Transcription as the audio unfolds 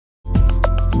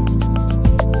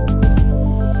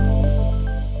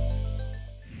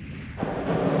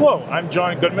Hello, I'm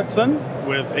John Goodmanson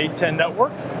with 810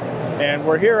 Networks, and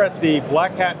we're here at the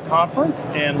Black Hat Conference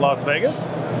in Las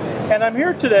Vegas. And I'm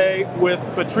here today with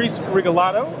Patriz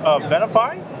Regalado of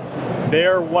Venafi.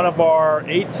 They're one of our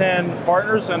 810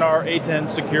 partners in our 810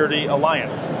 Security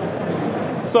Alliance.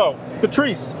 So,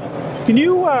 Patriz, can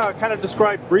you kind of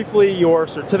describe briefly your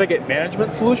certificate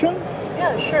management solution?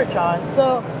 Yeah, sure, John.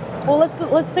 So, well,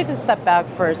 let's take a step back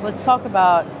first. Let's talk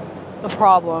about the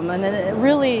problem, and then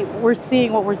really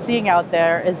what we're seeing out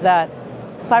there is that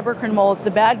cyber criminals, the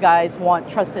bad guys, want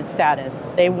trusted status.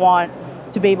 They want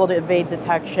to be able to evade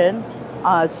detection.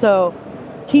 So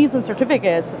keys and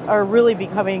certificates are really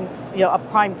becoming a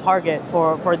prime target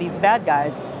for these bad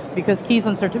guys, because keys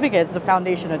and certificates are the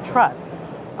foundation of trust.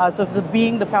 So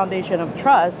being the foundation of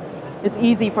trust, it's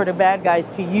easy for the bad guys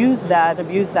to abuse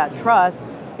that trust,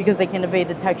 because they can evade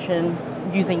detection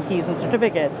using keys and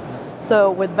certificates.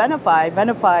 So with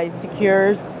Venafi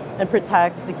secures and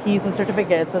protects the keys and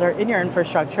certificates that are in your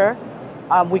infrastructure.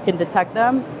 We can detect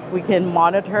them, we can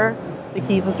monitor the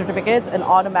keys and certificates, and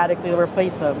automatically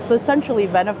replace them. So essentially,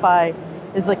 Venafi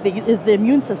is the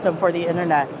immune system for the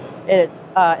internet. It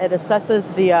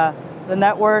assesses the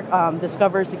network,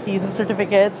 discovers the keys and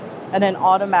certificates, and then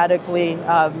automatically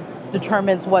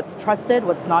determines what's trusted,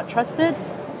 what's not trusted,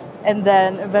 and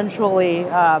then eventually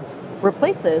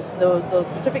replaces those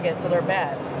certificates that are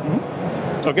bad.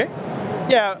 Mm-hmm. Okay.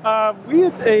 Yeah, we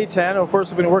at 810, of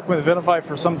course, have been working with Venafi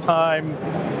for some time,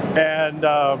 and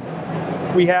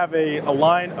we have a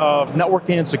line of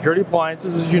networking and security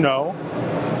appliances, as you know,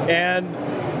 and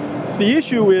the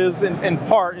issue is, in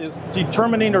part, is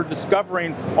determining or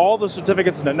discovering all the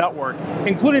certificates in the network,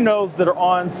 including those that are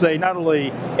on, say, not only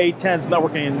 810's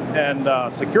networking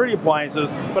and security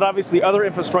appliances, but obviously other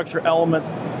infrastructure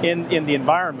elements in the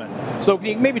environment. So can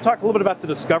you maybe talk a little bit about the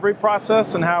discovery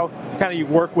process and how kind of you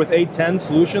work with 810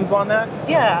 solutions on that?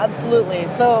 Yeah, absolutely.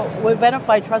 So with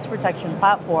Venafi Trust Protection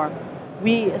Platform,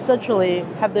 we essentially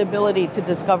have the ability to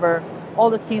discover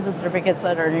all the keys and certificates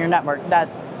that are in your network.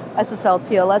 That's SSL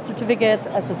TLS certificates,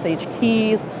 SSH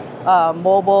keys,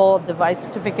 mobile device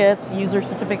certificates, user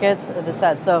certificates, the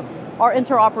set. So our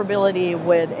interoperability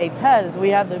with 810 is we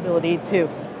have the ability to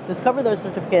discover those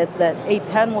certificates that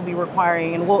 810 will be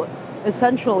requiring, and will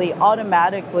essentially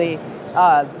automatically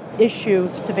issue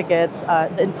certificates.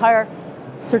 The entire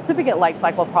certificate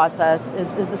lifecycle process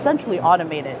is essentially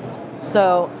automated.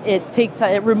 So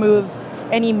it removes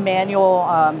any manual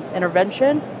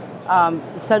intervention,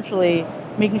 essentially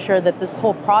making sure that this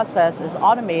whole process is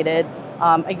automated.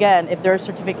 Again, if there are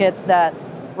certificates that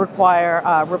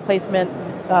require replacement,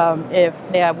 if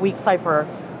they have weak cipher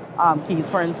keys,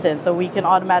 for instance, so we can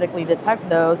automatically detect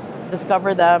those,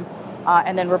 discover them,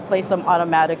 and then replace them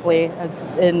automatically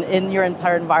in your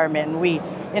entire environment. And we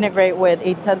integrate with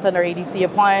 810 under ADC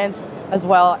appliance, as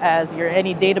well as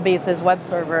any databases, web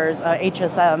servers,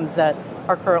 HSMs that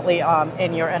are currently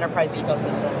in your enterprise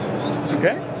ecosystem.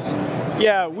 Okay.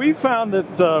 Yeah, we found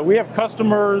that we have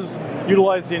customers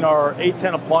utilizing our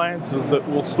 810 appliances that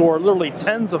will store literally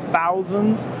tens of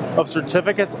thousands of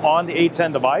certificates on the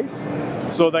 810 device.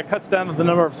 So that cuts down the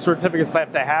number of certificates they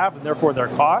have to have, and therefore their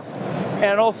cost.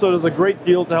 And also does a great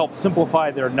deal to help simplify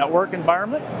their network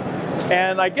environment.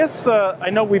 And I guess I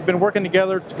know we've been working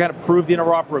together to kind of prove the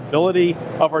interoperability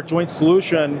of our joint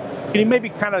solution. Can you maybe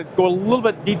kind of go a little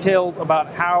bit details about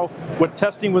what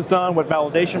testing was done, what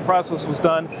validation process was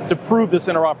done to prove this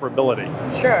interoperability?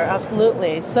 Sure,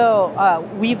 absolutely. So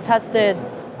we've tested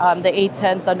the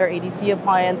 810 Thunder ADC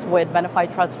appliance with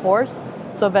Venafi Trust Force.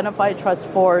 So Venafi Trust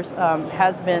Force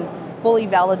has been fully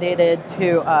validated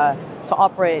to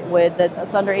operate with the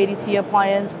Thunder ADC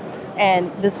appliance.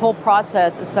 And this whole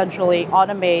process essentially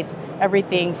automates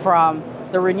everything from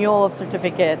the renewal of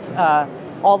certificates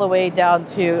all the way down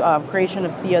to creation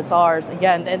of CSRs.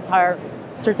 Again, the entire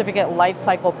certificate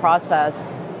lifecycle process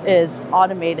is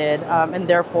automated, and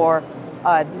therefore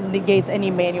negates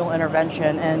any manual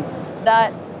intervention. And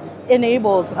that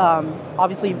enables,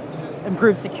 obviously,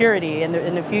 improved security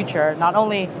in the future. Not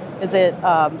only is it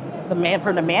from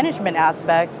the management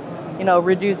aspects,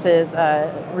 reduces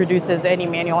any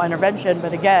manual intervention,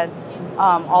 but again,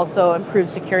 also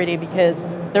improves security, because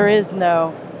there is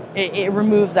it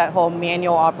removes that whole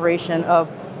manual operation of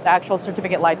the actual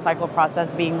certificate lifecycle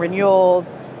process being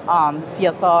renewals,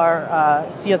 CSR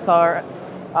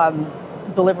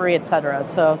delivery, etc.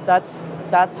 So that's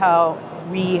how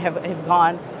we have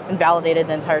gone and validated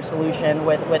the entire solution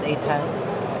with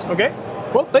 810. Okay.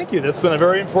 Well, thank you. That's been a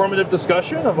very informative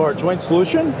discussion of our joint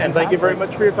solution, and thank you very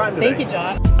much for your time today. Thank you,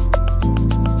 John.